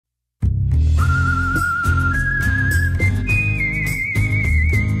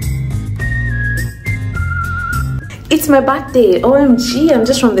It's my birthday. OMG, I'm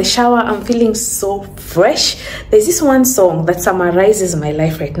just from the shower. I'm feeling so fresh. There's this one song that summarizes my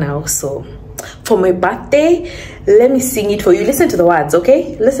life right now. So for my birthday, let me sing it for you. Listen to the words,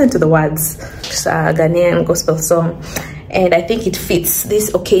 okay? Listen to the words. It's a Ghanaian gospel song. And I think it fits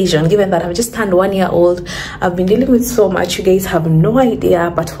this occasion, given that I've just turned 1 year old. I've been dealing with so much. You guys have no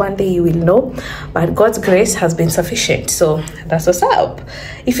idea, but one day you will know. But God's grace has been sufficient. So that's what's up.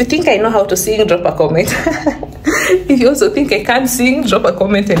 If you think I know how to sing, drop a comment. If you also think I can't sing, drop a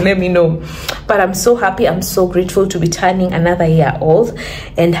comment and let me know. But I'm so happy. I'm so grateful to be turning another year old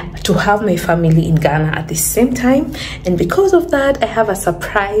and to have my family in Ghana at the same time. And because of that, I have a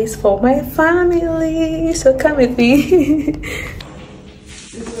surprise for my family. So come with me.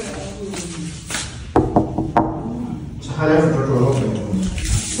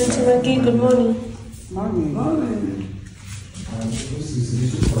 Good morning. Morning.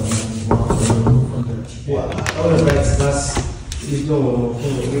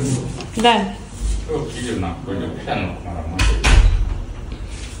 Dad.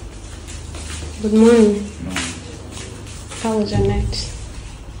 Good morning. How was your night?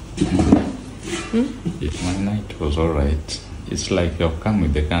 My night was alright. It's like you've come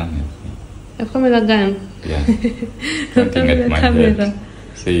with the gun. I've come with a gun? Yeah. Pointing at my head,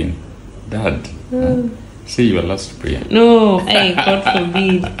 saying, Dad, say your last prayer. No, hey, God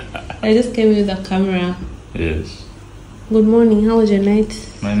forbid. I just came with a camera. Yes. Good morning. How was your night?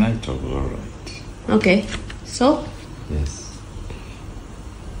 My night was alright. Okay. So? Yes.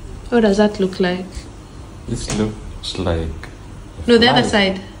 What does that look like? This looks like... No, the other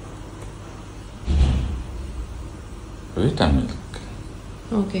side. Vitamin.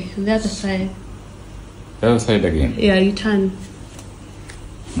 Okay, the other side. The other side again? Yeah, you turn.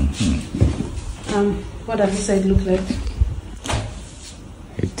 What does this side look like?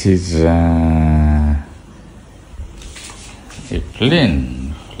 It is a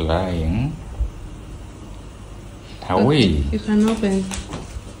plane flying away. Okay, you can open.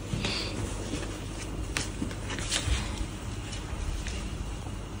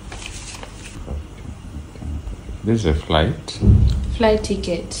 This is a flight. Flight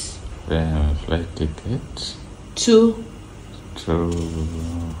ticket. Flight ticket. To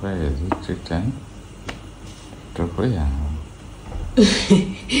where is it written? To where?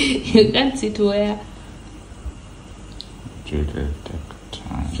 You can't see to where.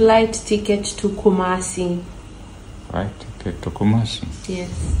 Flight ticket to Kumasi. Flight ticket to Kumasi?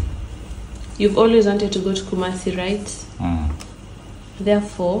 Yes. You've always wanted to go to Kumasi, right?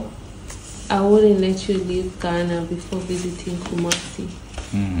 Therefore, I wouldn't let you leave Ghana before visiting Kumasi.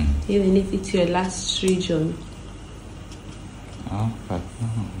 Even if it's your last region. Okay.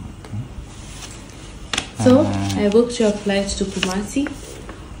 So, I booked your flight to Kumasi.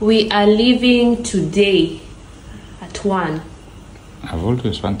 We are leaving today at 1. I've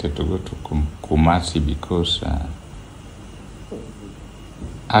always wanted to go to Kumasi because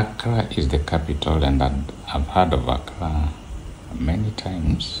Accra is the capital, and I've heard of Accra many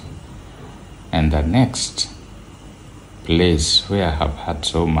times. And the next place where I have had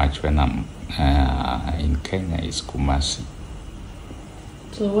so much when I'm in Kenya is Kumasi.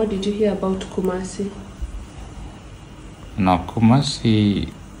 So what did you hear about Kumasi? Now, Kumasi,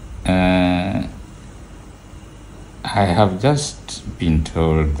 I have just been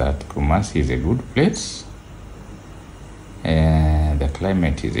told that Kumasi is a good place. The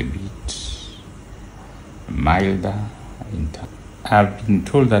climate is a bit milder. I've been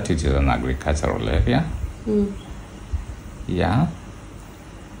told that it is an agricultural area. Yeah.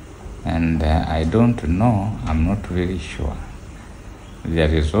 And I don't know, I'm not very sure.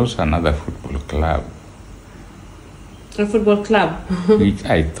 There is also another football club. A football club? Which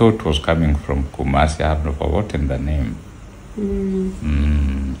I thought was coming from Kumasi. I have forgotten the name.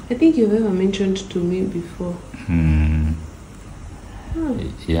 I think you've ever mentioned to me before.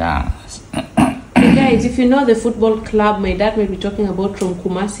 Yeah. Guys, if you know the football club my dad might be talking about from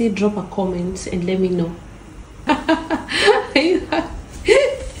Kumasi, drop a comment and let me know.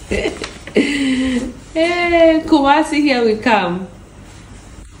 Hey, Kumasi, here we come.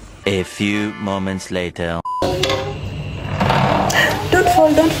 A few moments later.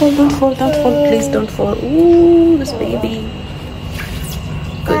 Don't fall, please don't fall. Ooh, this baby.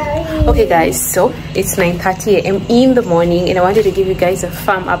 Good. Okay guys, so it's 9:30 a.m. in the morning and I wanted to give you guys a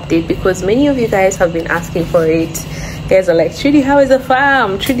farm update because many of you guys have been asking for it. You guys are like, Trudy, how is the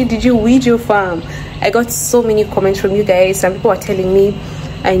farm? Trudy, did you weed your farm? I got so many comments from you guys. Some people are telling me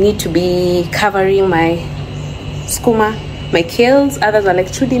I need to be covering my skooma, my kales. Others are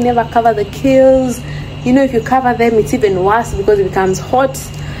like, Trudy, never cover the kales. You know, if you cover them, it's even worse because it becomes hot.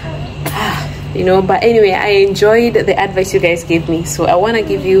 you know. But anyway, I enjoyed the advice you guys gave me, so I want to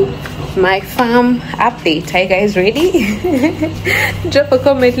give you my farm update. Are you guys ready? Drop a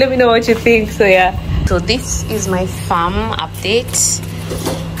comment, let me know what you think. So yeah, so this is my farm update.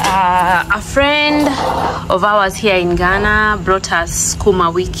 A friend of ours here in Ghana brought us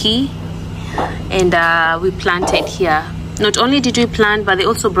skuma wiki, and we planted here. Not only did we plant, but they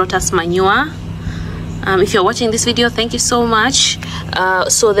also brought us manure. If you're watching this video, thank you so much.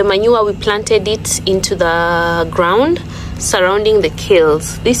 So the manure, we planted it into the ground surrounding the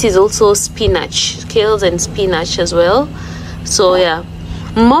kales. This is also spinach, kales and spinach as well. So yeah,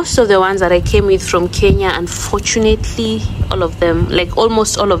 most of the ones that I came with from Kenya, unfortunately, all of them, like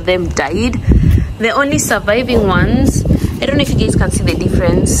almost all of them, died. The only surviving ones, I don't know if you guys can see the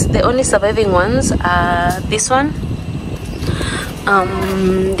difference. The only surviving ones are this one,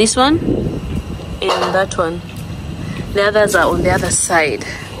 and that one. The others are on the other side.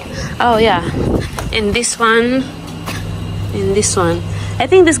 Oh yeah, and this one, and this one. I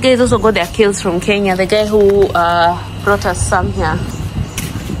think these guys also got their kales from Kenya, the guy who brought us some here.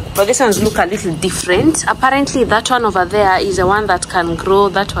 But these ones look a little different. Apparently that one over there is the one that can grow.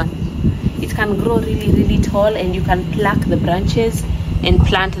 That one, it can grow really tall, and you can pluck the branches and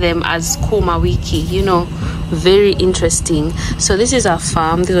plant them as skuma wiki, you know. Very interesting. So this is our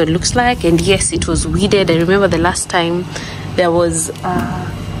farm. This is what it looks like. And yes, it was weeded. I remember the last time there was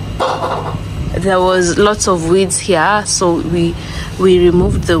lots of weeds here, so we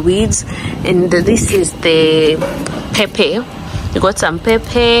removed the weeds. And this is the pepper. We got some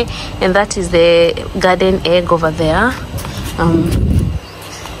pepper, and that is the garden egg over there.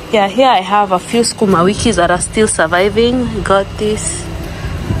 Yeah, here I have a few skuma wikis that are still surviving. Got this.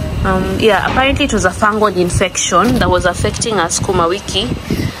 Yeah, apparently it was a fungal infection that was affecting our skuma wiki,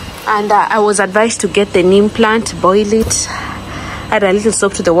 and I was advised to get the neem plant, boil it, add a little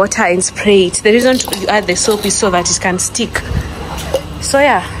soap to the water, and spray it. The reason you add the soap is so that it can stick. So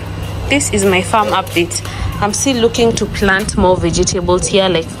yeah, this is my farm update. I'm still looking to plant more vegetables here,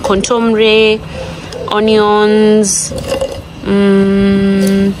 like contomre, onions.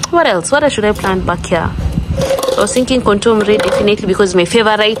 What else? What else should I plant back here? I was thinking contomre, definitely, because my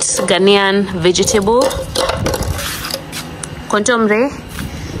favorite Ghanaian vegetable. Contomre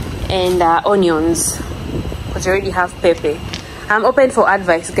and onions, because I already have pepper. I'm open for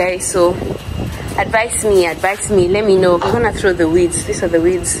advice, guys, so advise me, let me know. We're gonna throw the weeds. These are the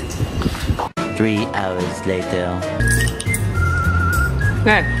weeds. 3 hours later.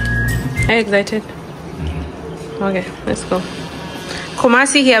 Good. Are you excited? Okay, let's go.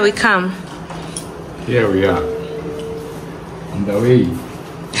 Kumasi, here we come. Here we are. On the way.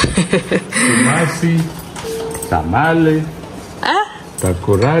 Kumasi, Tamale,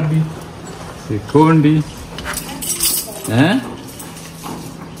 Takoradi, Sekondi.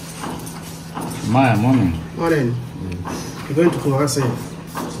 Maya, morning. Morning. You're going to Kumasi?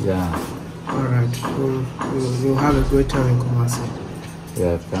 Yeah. All right. We'll have a great time in Kumasi.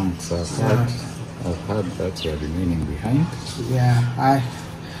 Yeah, thanks. I've heard that you're remaining behind. Yeah, I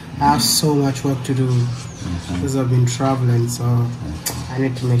have so much work to do because I've been traveling, so I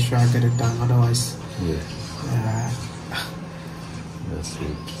need to make sure I get it done. Otherwise, that's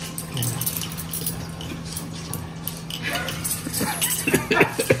it.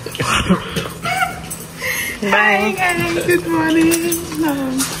 Hi guys, good morning.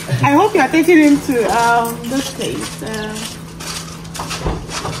 I hope you are taking him to this place,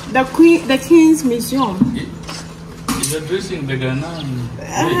 the King's Museum. You're dressing the Ghanaian.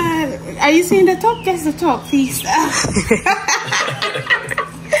 Are you seeing the top? Guess the top, please.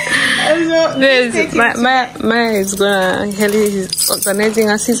 Maya is gonna, he's organizing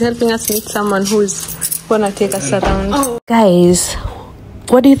us. He's helping us meet someone who's gonna take us around. Oh. Guys,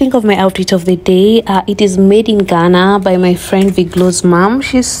 what do you think of my outfit of the day? It is made in Ghana by my friend Viglo's mom.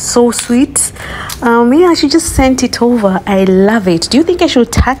 She's so sweet. Yeah, she just sent it over. I love it. Do you think I should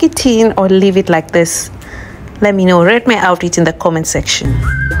tuck it in or leave it like this? Let me know. Rate my outfit in the comment section.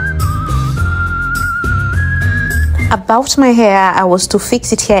 About my hair, I was to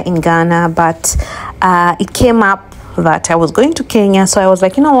fix it here in Ghana, but it came up that I was going to Kenya, so I was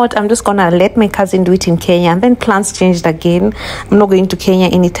like, you know what, I'm just gonna let my cousin do it in Kenya. And then plans changed again. I'm not going to Kenya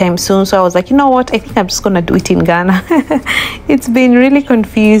anytime soon, so I was like, you know what, I think I'm just gonna do it in Ghana. It's been really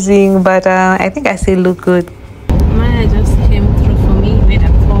confusing, but I think I still look good. Maya just came through for me, made a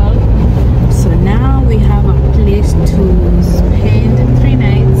call, so now we have a place to spend 3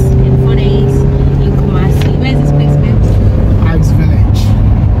 nights and 4 days in Kumasi. Where is this place, babes? Axe Village.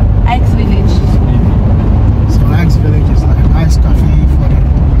 Axe Village. So Axe Village is like a nice cafe for the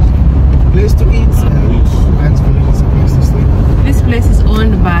place to eat. Axe Village is a place to sleep. This place is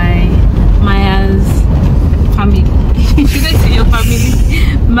owned by Maya's family. Should I say your family?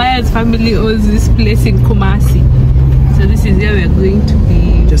 Maya's family owns this place in Kumasi. So this is where we're going to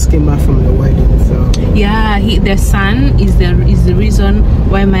be. Just came back from the wedding, so yeah, their son is the reason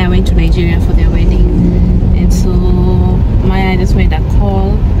why Maya went to Nigeria for their wedding. And so Maya just made a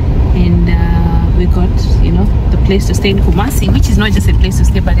call, and we got, you know, the place to stay in Kumasi, which is not just a place to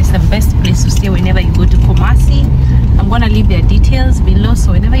stay, but it's the best place to stay whenever you go to Kumasi. I'm gonna leave their details below,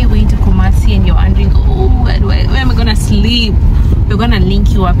 so whenever you're going to Kumasi and you're wondering, oh, where am I gonna sleep, we're gonna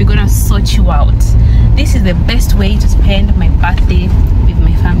link you up, we're gonna sort you out. This is the best way to spend my birthday with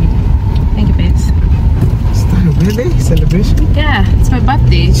my family. Thank you, babes. Is that a birthday celebration? Yeah, it's my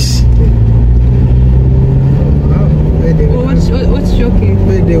birthday. Wow, birthday What's joking?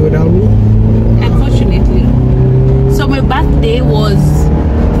 birthday without me? Unfortunately. So my birthday was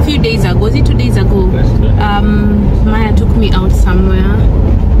a few days ago. Was it 2 days ago? Maya took me out somewhere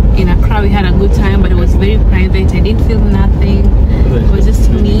in Accra. We had a good time, but it was very private. I didn't feel nothing. It was just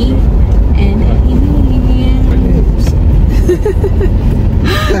me and him.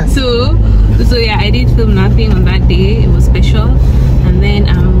 so yeah, I didn't film nothing on that day. It was special. And then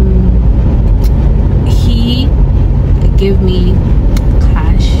he gave me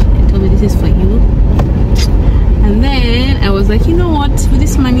cash and told me, this is for you. And then I was like, you know what, with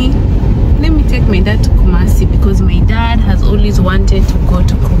this money, let me take my dad to Kumasi, because my dad has always wanted to go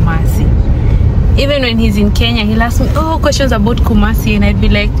to Kumasi. Even when he's in Kenya, he'll ask me, oh, questions about Kumasi, and I'd be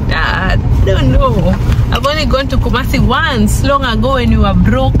like, Dad, I don't know. I've only gone to Kumasi once, long ago, when we were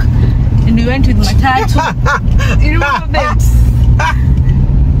broke, and we went with Matatu. You remember that?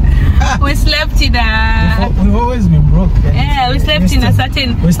 We slept in a... We've always been broke. Yeah, we slept in a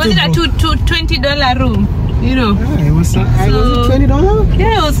certain... Was it a $20 room? You know? Yeah, it was, was it $20?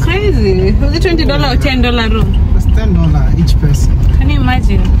 Yeah, it was crazy. Was it $20 or $10 room? It was $10 each person. Can you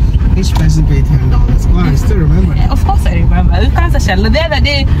imagine? Each person paid $10. Wow, I still remember that. Of course I remember. The other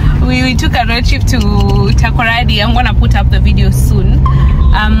day we took a road trip to Takoradi. I'm gonna put up the video soon.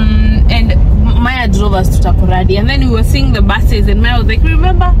 And Maya drove us to Takoradi, and then we were seeing the buses, and Maya was like,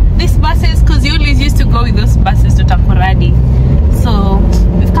 remember these buses? Because you always used to go with those buses to Takoradi. So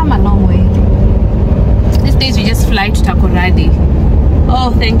we've come a long way. These days we just fly to Takoradi.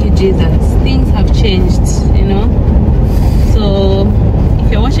 Oh, thank you, Jesus. Things have changed, you know. So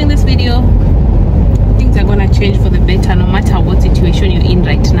if you're watching this video, things are gonna change for the better, no matter what situation you're in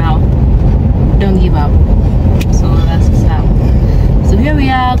right now. Don't give up. So that's what's up. So here we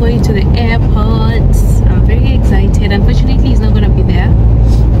are going to the airport. I'm very excited. Unfortunately, he's not gonna be there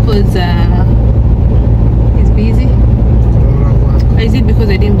because he's busy. Or is it because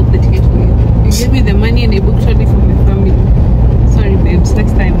I didn't book the ticket for you? You gave me the money and I booked only for my family. Sorry, babes.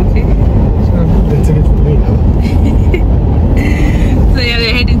 Next time, okay? I booked the ticket for me now. So yeah,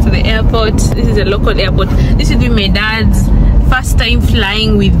 we're heading to the airport. This is a local airport. This will be my dad's first time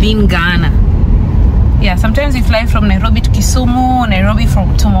flying within Ghana. Yeah, sometimes we fly from Nairobi to Kisumu, Nairobi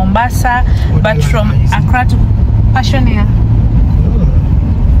to Mombasa, but from Accra to Passion Air.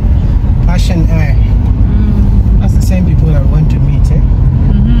 Passion Air. That's the same people that went to meet, eh?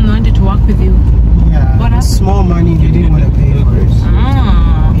 Wanted to work with you. Yeah. What happened? Small money, they didn't want to pay for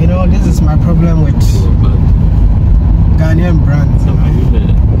it. You know, this is my problem with Ghanaian brands. You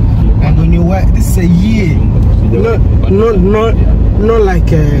know? Like when you work, this is a year. Not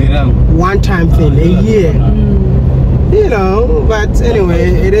like a one-time thing, a year. You know, but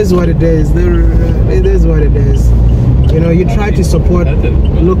anyway, it is what it is. It is what it is. You know, you try to support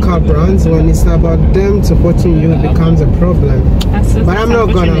local brands. When it's about them supporting you, it becomes a problem. But I'm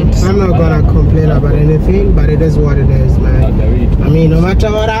not gonna complain about anything. But it is what it is, man. I mean, no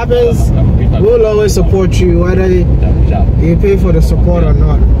matter what happens, we'll always support you, whether you pay for the support or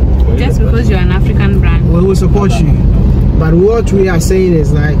not. Just because you're an African brand, we will support you. But what we are saying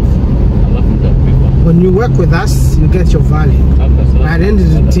is, like, when you work with us, you get your value. At the end of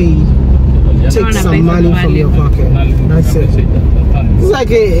the day, take some money from your pocket. That's it. It's like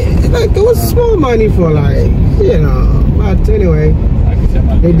it was small money for, like, you know. But anyway,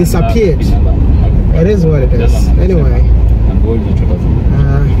 they disappeared. It is what it is. Anyway,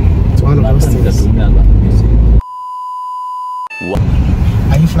 it's one of those things.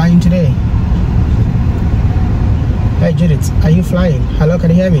 Are you flying today? Hey Judith, are you flying? Hello, can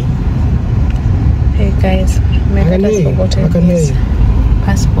you hear me? Hey guys, my dad has forgotten his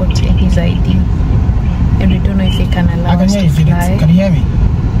passport and his ID, and we don't know if he can allow us to fly. Can you hear me?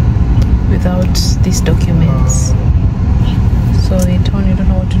 Without these documents. So we don't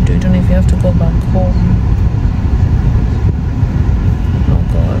know what to do. We don't know if we have to go back home. Oh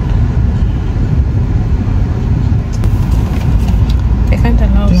God. I can't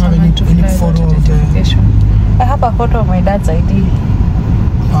allow someone need to Any fly photo to of the I have a photo of my dad's ID.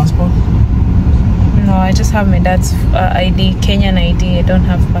 passport? No, I just have my dad's ID, Kenyan ID. I don't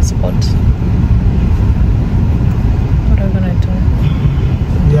have passport. What are we gonna do?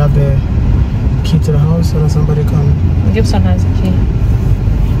 You have the key to the house, or somebody come? Gibson has a key.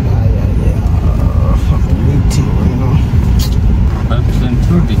 Yeah. Waiting, you know. But then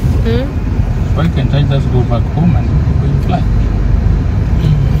Trudy, why can't I just go back home and we'll fly?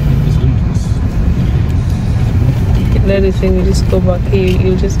 Let the thing, you just go back here,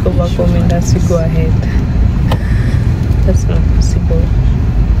 you just go back home and that's you go ahead. That's not possible.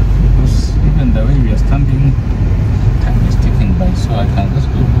 Because even the way we are standing, time is ticking by, so I can just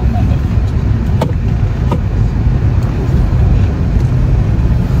go home and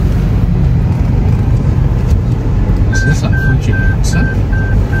it's just unfortunate, sir.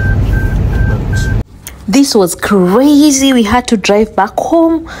 This was crazy. We had to drive back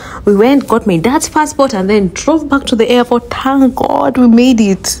home. We went, got my dad's passport, and then drove back to the airport. Thank God we made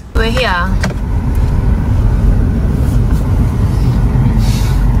it. We're here.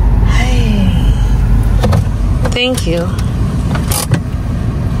 Hey. Thank you.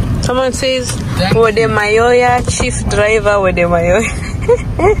 Someone says, Wode Mayoya, chief driver, Wode Mayoya.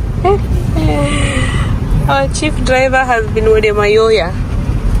 Our chief driver has been Wode Mayoya.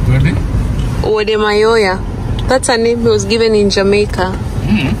 Really? Wode Mayoya. That's a name he was given in Jamaica.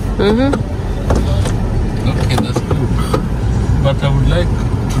 Okay, that's good. But I would like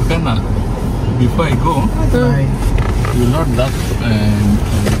to kind of, before I go, you know that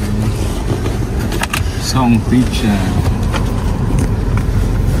song which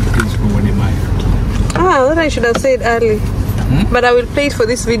is for Wode Maya. That I should have said early. But I will play it for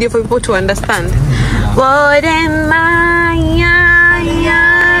this video for people to understand. Wode Maya, yeah.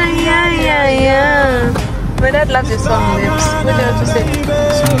 My dad loves this song, Lips. What do you have to say?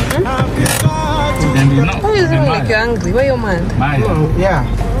 And you know, Why is it like you're angry? Why are you mad? Maya, Yeah.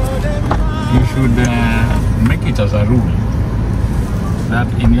 you should make it as a rule that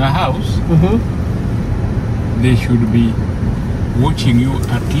in your house, they should be watching you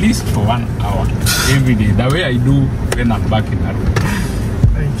at least for 1 hour every day. The way I do when I'm back in that room.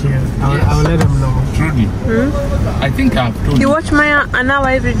 Thank you. I'll let them know. Truly. I think I've told You you. watch Maya an hour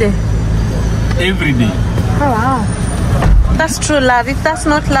every day? Every day. Oh, wow. That's true love. If that's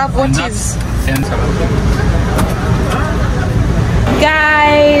not love, what is?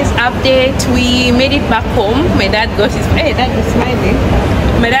 Guys, update. We made it back home. My dad got his... Hey, dad is smiling.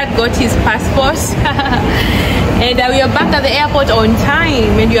 My dad got his passport. And we are back at the airport on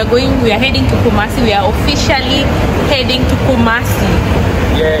time. And we are heading to Kumasi. We are officially heading to Kumasi.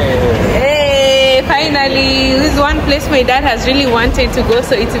 Hey, finally. This is one place my dad has really wanted to go.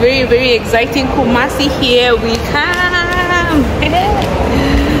 So it's very, very exciting. Kumasi, here we come.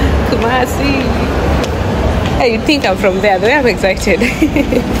 Kumasi. Hey, you think I'm from there. The way I'm excited.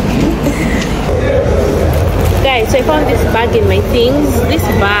 Guys, so I found this bag in my things. This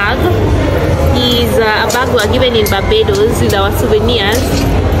bag is a bag we were given in Barbados with our souvenirs,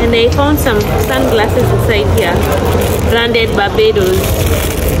 and I found some sunglasses inside here, branded Barbados.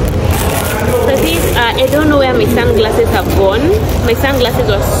 So I think I don't know where my sunglasses have gone. My sunglasses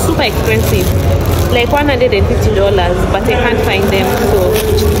were super expensive, like $150, but I can't find them. So I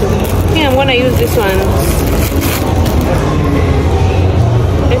think I'm gonna use this one.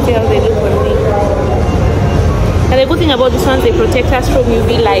 Let's see how they look on me. And the good thing about this one, they protect us from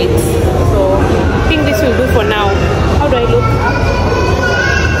UV lights. So I think this will do for now. How do I look?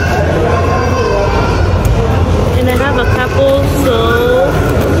 And I have a couple, so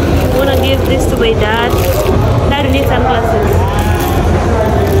I'm gonna give this to my dad. Dad needs sunglasses.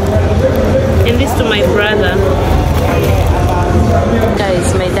 And this to my brother.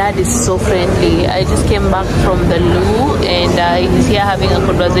 Guys, my dad is so friendly. I just came back from the loo and he's here having a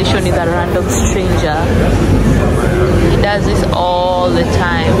conversation with a random stranger. He does this all the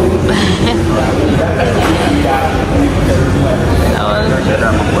time.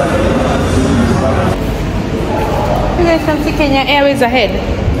 You guys can see Kenya Airways ahead.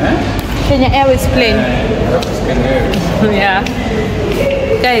 Kenya Airways plane. Yeah.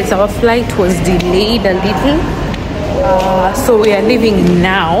 Guys, our flight was delayed a little. So we are leaving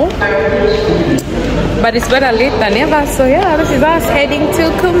now, but it's better late than never. So yeah, this is us heading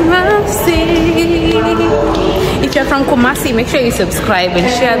to Kumasi. If you're from Kumasi, make sure you subscribe and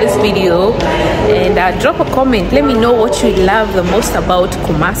share this video, and drop a comment. Let me know what you love the most about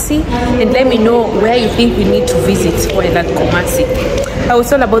Kumasi, and let me know where you think we need to visit while at Kumasi. I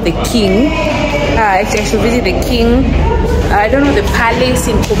was all about the king. I should visit the king I don't know, the palace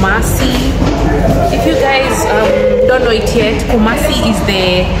in Kumasi. If you guys don't know it yet, Kumasi is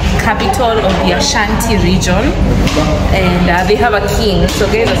the capital of the Ashanti region, and they have a king. So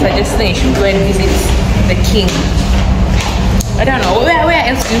guys are suggesting you should go and visit the king. I don't know, where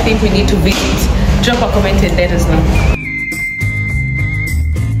else do you think we need to visit? Drop a comment and let us know.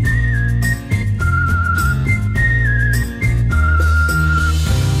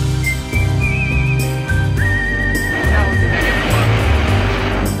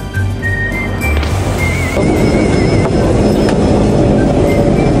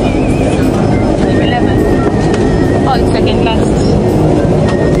 Oh, it's second last.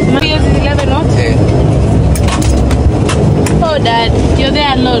 Yours is 11, not? Oh, Dad, you're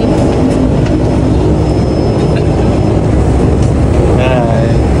there alone.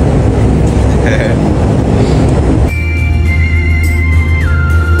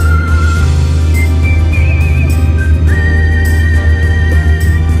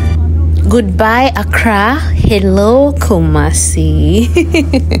 Goodbye, Accra. Hello, Kumasi.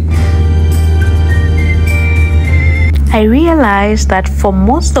 I realized that for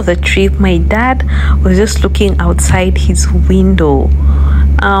most of the trip, my dad was just looking outside his window.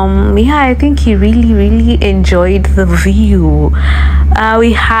 Yeah, I think he really enjoyed the view.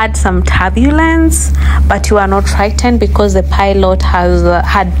 We had some turbulence, but we were not frightened because the pilot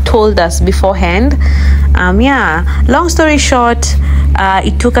had told us beforehand. Yeah, long story short,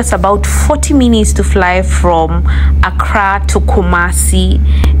 it took us about 40 minutes to fly from Accra to Kumasi,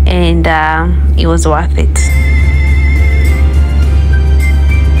 and it was worth it.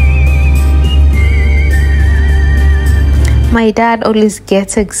 My dad always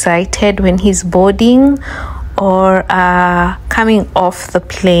gets excited when he's boarding or coming off the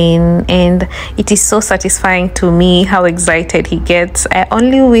plane, and it is so satisfying to me how excited he gets. I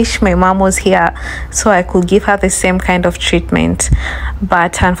only wish my mom was here so I could give her the same kind of treatment,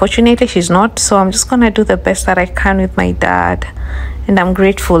 but unfortunately she's not, so I'm just gonna do the best that I can with my dad, and I'm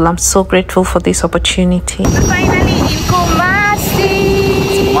grateful. I'm so grateful for this opportunity. Finally in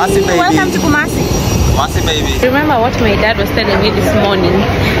Kumasi. Kumasi, baby. Welcome to Kumasi. Kumasi, baby. Remember what my dad was telling me this morning?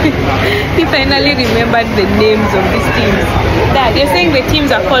 He finally remembered the names of these teams. Dad, you're saying the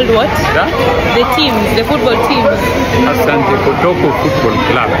teams are called what? Yeah? The teams, the football teams. Asante Kotoko Football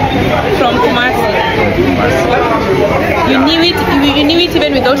Club. From Kumasi. You knew it. You knew it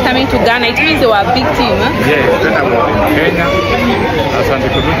even without coming to Ghana. It means they were a big team, huh? Yes, when I was in Kenya, Asante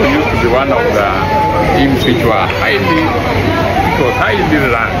Kotoko used to be one of the teams which were highly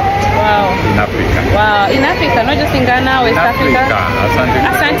ranked. Wow. In Africa. Wow, in Africa, not just in Ghana, West Africa.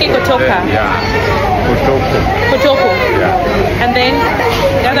 Asante Kotoko. Yeah. Kotoko. Yeah. And then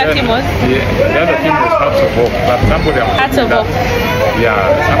the other team was? Yeah, the other team was Hearts of Hope, but somebody else. Hearts of Hope. Yeah,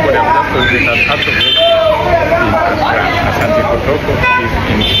 somebody else told me that Hearts of Hope in Accra. Asante Kotoko is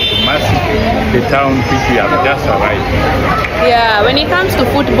in Kumasi, the town which we have just arrived. Yeah, when it comes to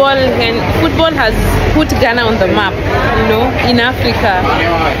football, and football has put Ghana on the map, you know, in Africa.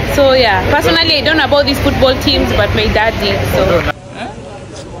 So yeah, personally I don't know about these football teams, but my dad did. So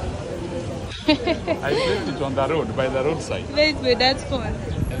I left it on the road, by the roadside. Where is my dad's phone?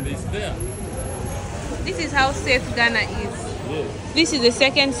 And it's there. This is how safe Ghana is. Yes. This is the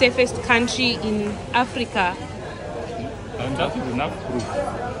second safest country in Africa. And that is enough proof.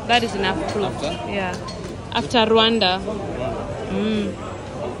 That is enough proof. After? Yeah. After Rwanda.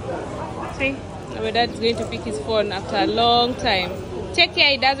 See? My dad's going to pick his phone after a long time. Take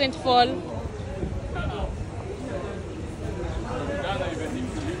care it doesn't fall.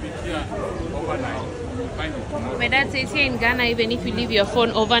 My dad says here in Ghana, even if you leave your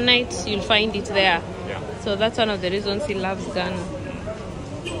phone overnight, you'll find it there. Yeah. So that's one of the reasons he loves Ghana.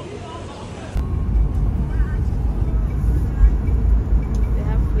 They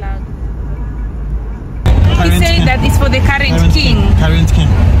have flags. He said that it's for the current king. Current king.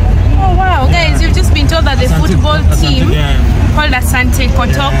 Oh wow, guys, you've just been told that the football team called Asante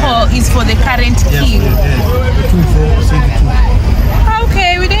Kotoko is for the current king.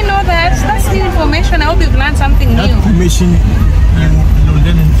 Okay, we didn't know that. That's new information. I hope you've learned something new. That information, you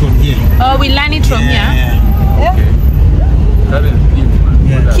learn it from here. Oh, we learn it from here? Yeah. That is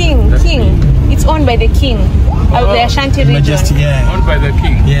King. It's owned by the king of the Ashanti region. Majesty, yeah. owned by the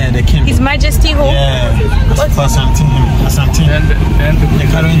king. Yeah, the king. His Majesty who? Yeah. Asante. And the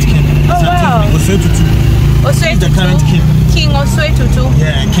current king. Oh wow. Osei the current king. King Osei Tutu.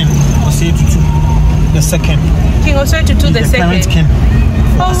 Yeah, King Osei Tutu. The second. King Osei Tutu the second. Current king.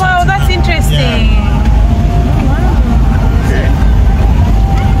 Oh wow, that's interesting. Yeah.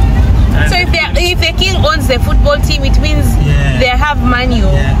 So if the king owns the football football team, it means they have money.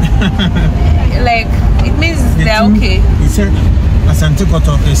 Like, it means they're okay. He said, Asante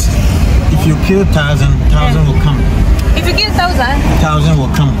Kotokis, if you kill 1,000, 1,000 will come. If you kill 1,000? 1,000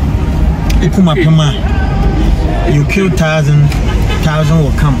 will come. Ikuma Puma, you kill 1,000, 1,000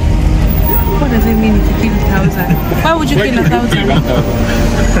 will come. What does it mean if you kill 1,000? Why would you kill 1,000?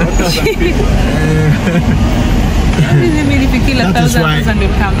 What does it mean if you kill 1,000, 1,000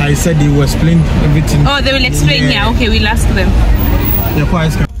 will come? I said they will explain everything. Oh, they will explain here. Okay, we'll ask them.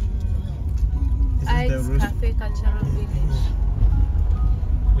 Ice Cafe Cultural Village.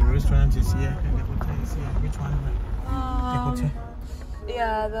 The restaurant is here and the hotel is here. Which one? The hotel.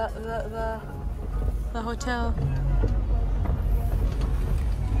 Yeah, the hotel.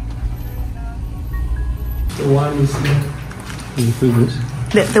 The one is here.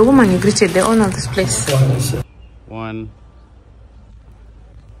 The woman you greeted, the owner of this place. One.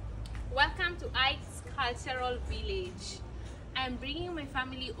 Welcome to Ice Cultural Village. I'm bringing my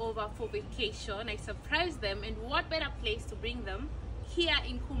family over for vacation. I surprised them, and what better place to bring them here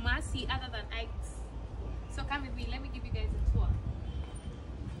in Kumasi other than Ike's? So come with me, let me give you guys a tour.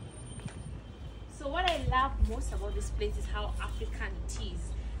 So what I love most about this place is how African it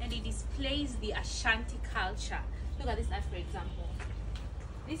is, and it displays the Ashanti culture. Look at this art, for example.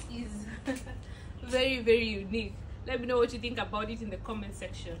 This is very, very unique. Let me know what you think about it in the comment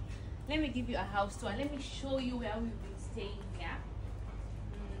section. Let me give you a house tour. Let me show you where we've been staying here.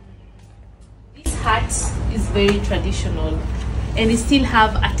 This hut is very traditional, and it still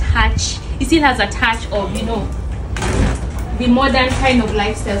has a touch of, you know, the modern kind of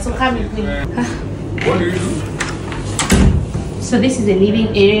lifestyle. So come with me. What do you do? So this is the living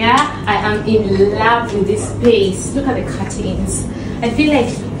area. I am in love with this space. Look at the curtains. I feel like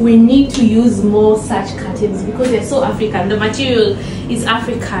we need to use more such curtains because they're so African. The material is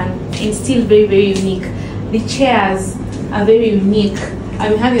African and still very, very unique. The chairs are very unique.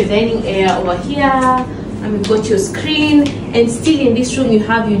 You have your dining area over here, and you've got your screen, and still in this room you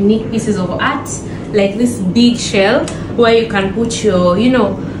have unique pieces of art, like this big shelf where you can put your, you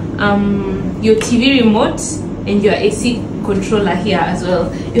know, your TV remote and your AC controller here as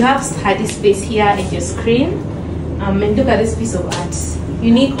well. You have study space here and your screen. And look at this piece of art.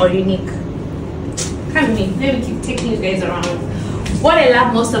 Unique or unique? Come with me. Let me keep taking you guys around. What I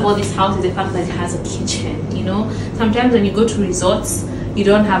love most about this house is the fact that it has a kitchen. You know, sometimes when you go to resorts, you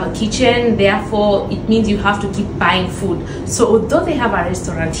don't have a kitchen, therefore it means you have to keep buying food. So although they have a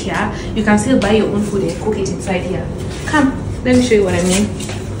restaurant here, you can still buy your own food and cook it inside here. Come, let me show you what I mean.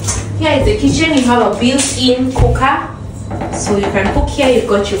 Here is the kitchen. You have a built-in cooker, so you can cook here. You've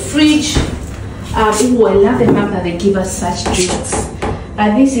got your fridge. I love the fact that they give us such drinks.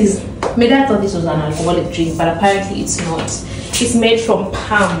 This is made. I thought this was an alcoholic drink, but apparently it's not. It's made from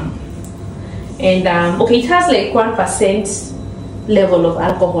palm, and okay, it has like 1% level of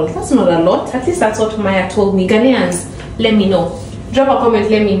alcohol. That's not a lot. At least that's what Maya told me. Ghanaians, let me know. Drop a comment,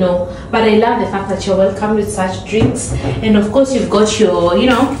 let me know. But I love the fact that you're welcome with such drinks, and of course you've got your, you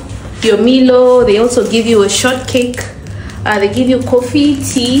know, your Milo. They also give you a shortcake. They give you coffee,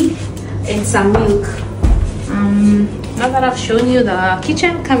 tea, and some milk. Now that I've shown you the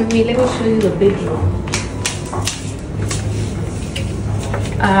kitchen, come with me, let me show you the bedroom.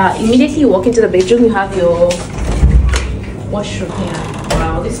 Immediately you walk into the bedroom, you have your washroom here.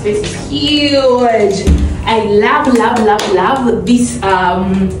 Wow, this space is huge. I love these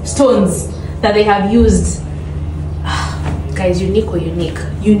stones that they have used. Guys, unique or unique?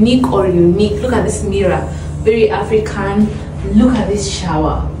 Unique or unique? Look at this mirror, very African. Look at this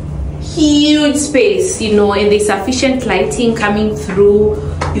shower. Huge space, you know, and there's sufficient lighting coming through.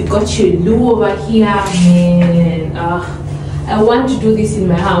 You got your loo over here, man. I want to do this in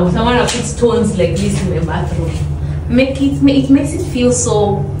my house. I want to put stones like this in my bathroom. It makes it feel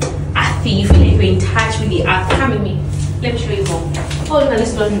so earthy. You feel like you're in touch with the earth. Come with me. Let me show you home. Oh, look at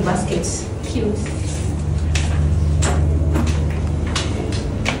this laundry basket. Cute.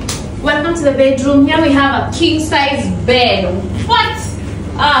 Welcome to the bedroom. Here we have a king size bed. What?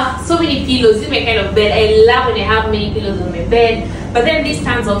 So many pillows. This is my kind of bed. I love when I have many pillows on my bed. But then this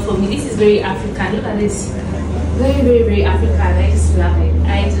stands out for me. This is very African. Look at this. Very, very, very African. I just love it.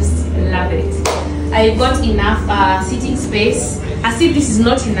 I just love it. I've got enough sitting space. As if this is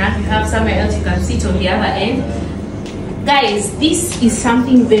not enough, you have somewhere else you can sit on the other end. Guys, this is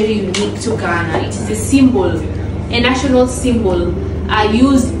something very unique to Ghana. It is a symbol, a national symbol,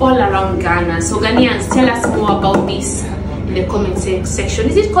 used all around Ghana. So Ghanaians, tell us more about this in the comment section.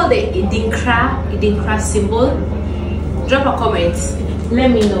 Is it called the Idinkra symbol? Drop a comment.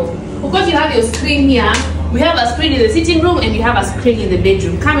 Let me know. Of course, you have your screen here. We have a screen in the sitting room and you have a screen in the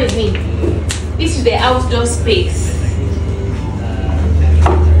bedroom. Come with me. This is the outdoor space.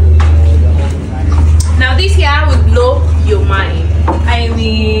 Now this here will blow your mind. I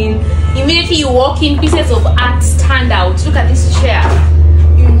mean, immediately you walk in, pieces of art stand out. Look at this chair,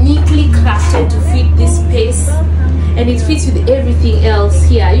 uniquely crafted to fit this space, and it fits with everything else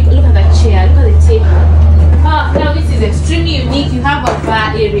here. You look at that chair, look at the table. Now this is extremely unique. You have a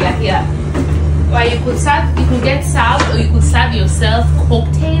bar area here where you could get served, or you could serve yourself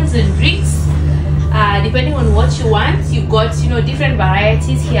cocktails and drinks, depending on what you want. You've got, you know, different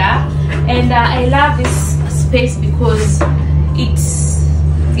varieties here, and I love this space because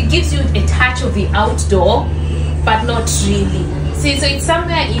it gives you a touch of the outdoor, but not really. See, so it's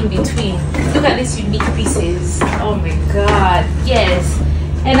somewhere in between. Look at these unique pieces. Oh my god, yes.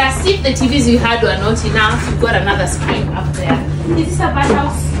 And as if the TVs you had were not enough, you've got another screen up there. Is this a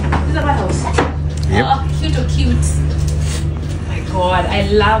birdhouse? Is this a birdhouse? Yep. Oh, cute or cute. Oh my god, I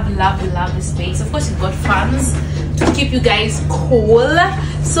love this space. Of course, you've got fans to keep you guys cool.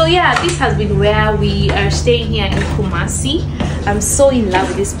 So yeah, this has been where we are staying here in Kumasi. I'm so in love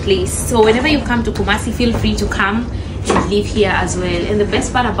with this place. So whenever you come to Kumasi, feel free to come and live here as well. And the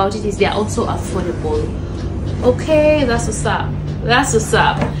best part about it is they're also affordable. Okay, that's what's up. That's what's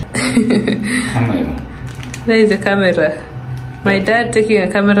up. Camera. There is a camera. My dad taking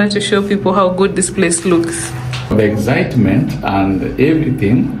a camera to show people how good this place looks. The excitement and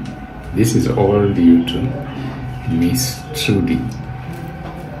everything, this is all due to Miss Trudy.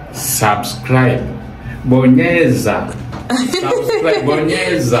 Subscribe. Bonyeza. Subscribe.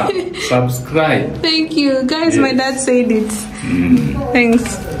 Bonyeza. Subscribe. Thank you. Guys, yes. My dad said it.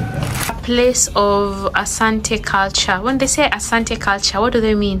 Thanks. A place of Asante culture. When they say Asante culture, what do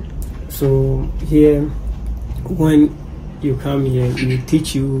they mean? So here, when you come here, we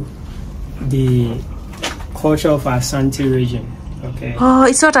teach you the culture of Asante region. Okay. Oh,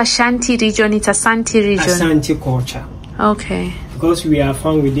 it's not Ashanti region, it's Asante region. Asante culture. Okay. Because we are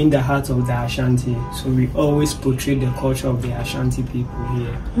found within the heart of the Ashanti, so we always portray the culture of the Ashanti people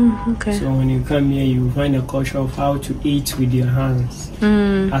here. Okay. So when you come here, you find a culture of how to eat with your hands,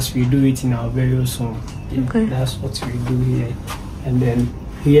 as we do it in our various homes. Yeah, okay. That's what we do here. And then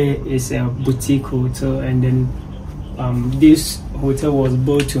here is a boutique hotel, and then this hotel was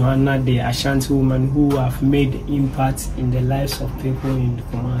built to honor the Ashanti women who have made impact in the lives of people in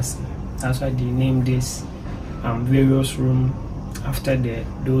Kumasi. That's why they named this various room after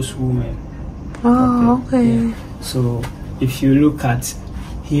those women. Oh, okay. Yeah. So if you look at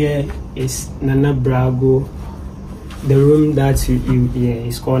here is Nana Brago. The room that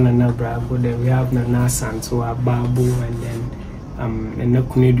is called Nana Brago. Then we have Nana Santo Babu, and then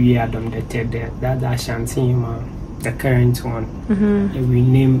Nakunedu Adam the third. That's Ashanti, the current one. And we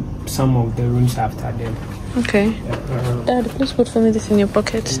name some of the rooms after them. Okay. Dad, please put for me this in your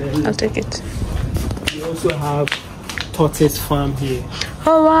pocket. I'll take it. We also have tortoise farm here.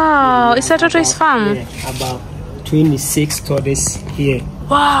 Oh wow, it's a tortoise farm. Yeah, about 26 tortoises here.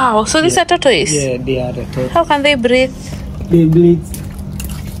 Wow, so these are tortoise? Yeah, they are the tortoise. How can they breathe? They breathe.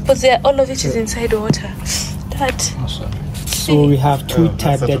 Because all of it is inside water. Dad. So we have two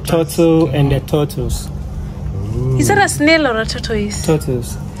types, the turtle and the tortoise. Is that a snail or a tortoise?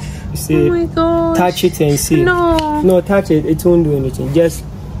 Tortoise. You see, oh my god. Touch it and see. No. No, touch it. It won't do anything. Just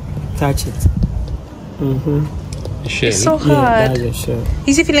touch it. It's so hard. Yeah, that's a shell.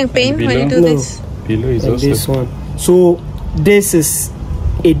 Is he feeling pain when you do this? Below is and also this one. So this is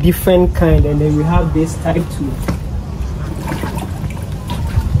a different kind, and then we have this type too.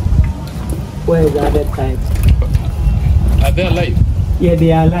 Where is the other type? Are they alive? Yeah,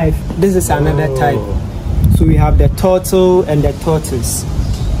 they are alive. This is another type. So we have the turtle and the tortoise.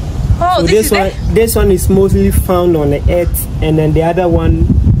 Oh, so this one is mostly found on the earth, and then the other one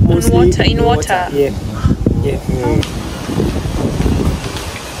mostly in water. Yeah.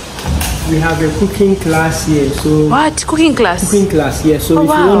 We have a cooking class here. So what cooking class? Cooking class, yeah. So if you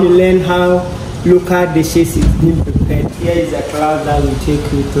want to learn how local dishes is being prepared, here is a class that will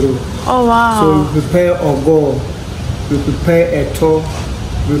take you through. Oh wow! So we prepare ogo, we prepare eto,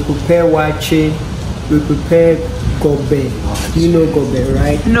 we prepare wache, we prepare gobe. You know gobe,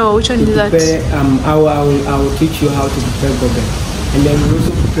 right? No, which one is that? I will teach you how to prepare gobe. And then we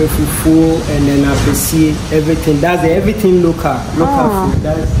also prepare fufu, and then apesi, everything. That's everything local food.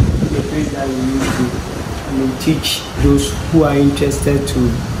 That's the place that we need to teach those who are interested to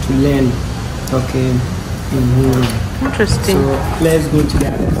learn. Okay. Interesting. So let's go to the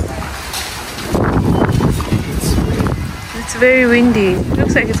other side. It's very windy.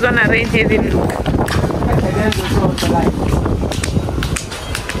 Looks like it's gonna rain heavily.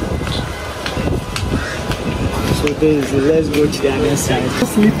 So this. Let's go to the other side.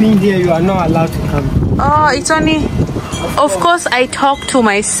 Sleeping here, you are not allowed to come. Oh, it's only. Of course, I talk to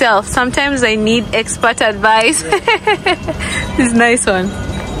myself. Sometimes I need expert advice. This is a nice one.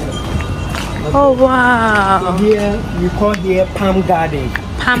 Oh wow! So here we call here Palm Garden.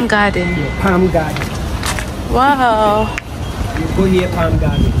 Palm Garden. Yeah, Palm Garden. Wow. You go here Palm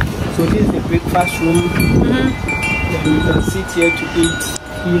Garden. So this is the breakfast room. And you can sit here to eat.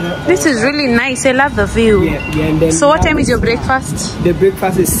 Here. This is really nice. I love the view. Yeah, and then so what time is your breakfast? The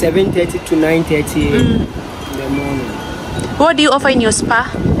breakfast is 7:30 to 9:30 in the morning. What do you offer in your spa?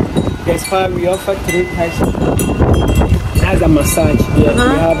 The spa we offer 3 types. That's a massage. Yeah,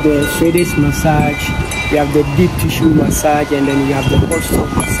 we have the Swedish massage, we have the deep tissue massage, and then we have the posture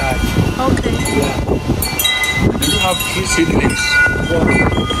massage. Okay. Yeah. Do you have 3 seedlings?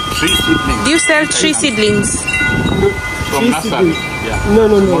 3 seedlings. Do you sell 3 seedlings? From nursery? Yeah. No.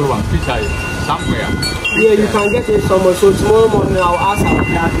 Small one, which I somewhere. Yeah, you can get it somewhere. So tomorrow morning I'll ask our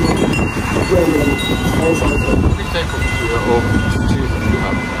gardener. Which type of trees do you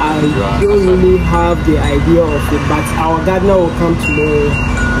have? I don't really have the idea of it, but our gardener will come tomorrow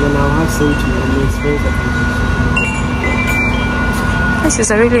and I'll ask him to explain the thing. This is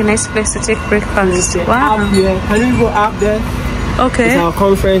a really nice place to take breakfast. Wow. Up here. Can we go up there? Okay. It's our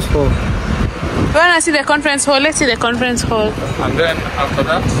conference hall. We want to see the conference hall. Let's see the conference hall. And then after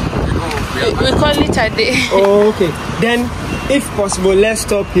that, We call it a day. Oh, okay. Then, if possible, let's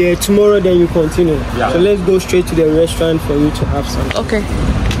stop here. Tomorrow, then you continue. Yeah. So let's go straight to the restaurant for you to have something. Okay.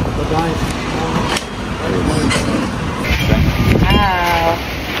 Bye-bye. Wow.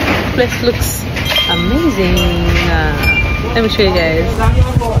 This place looks amazing. Let me show you guys.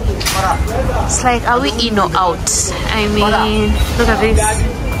 It's like, are we in or out? I mean, look at this.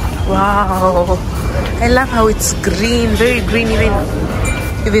 Wow. I love how it's green, very green,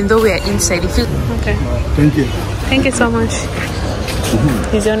 even though we are inside. You feel okay. Thank you. Thank you so much.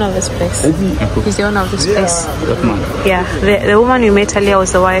 He's the owner of this place. He's the owner of this place. Yeah, the woman we met earlier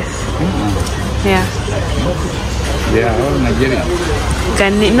was the wife. Yeah. they are all Nigerian.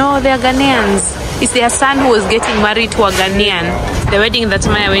 No, they are Ghanaians. It's their son who was getting married to a Ghanaian. The wedding that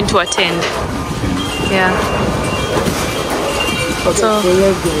Maya went to attend. Yeah. So,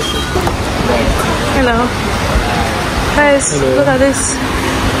 hello. Guys, hello. Look at this.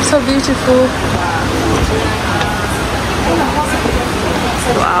 So beautiful.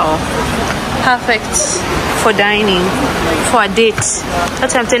 Wow. Perfect for dining, for a date. That's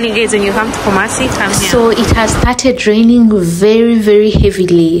what I'm telling you guys, when you come to Kumasi, come here. So it has started raining very, very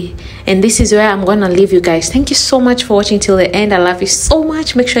heavily. And this is where I'm gonna leave you guys. Thank you so much for watching till the end. I love you so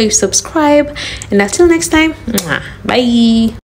much. Make sure you subscribe. And until next time, bye.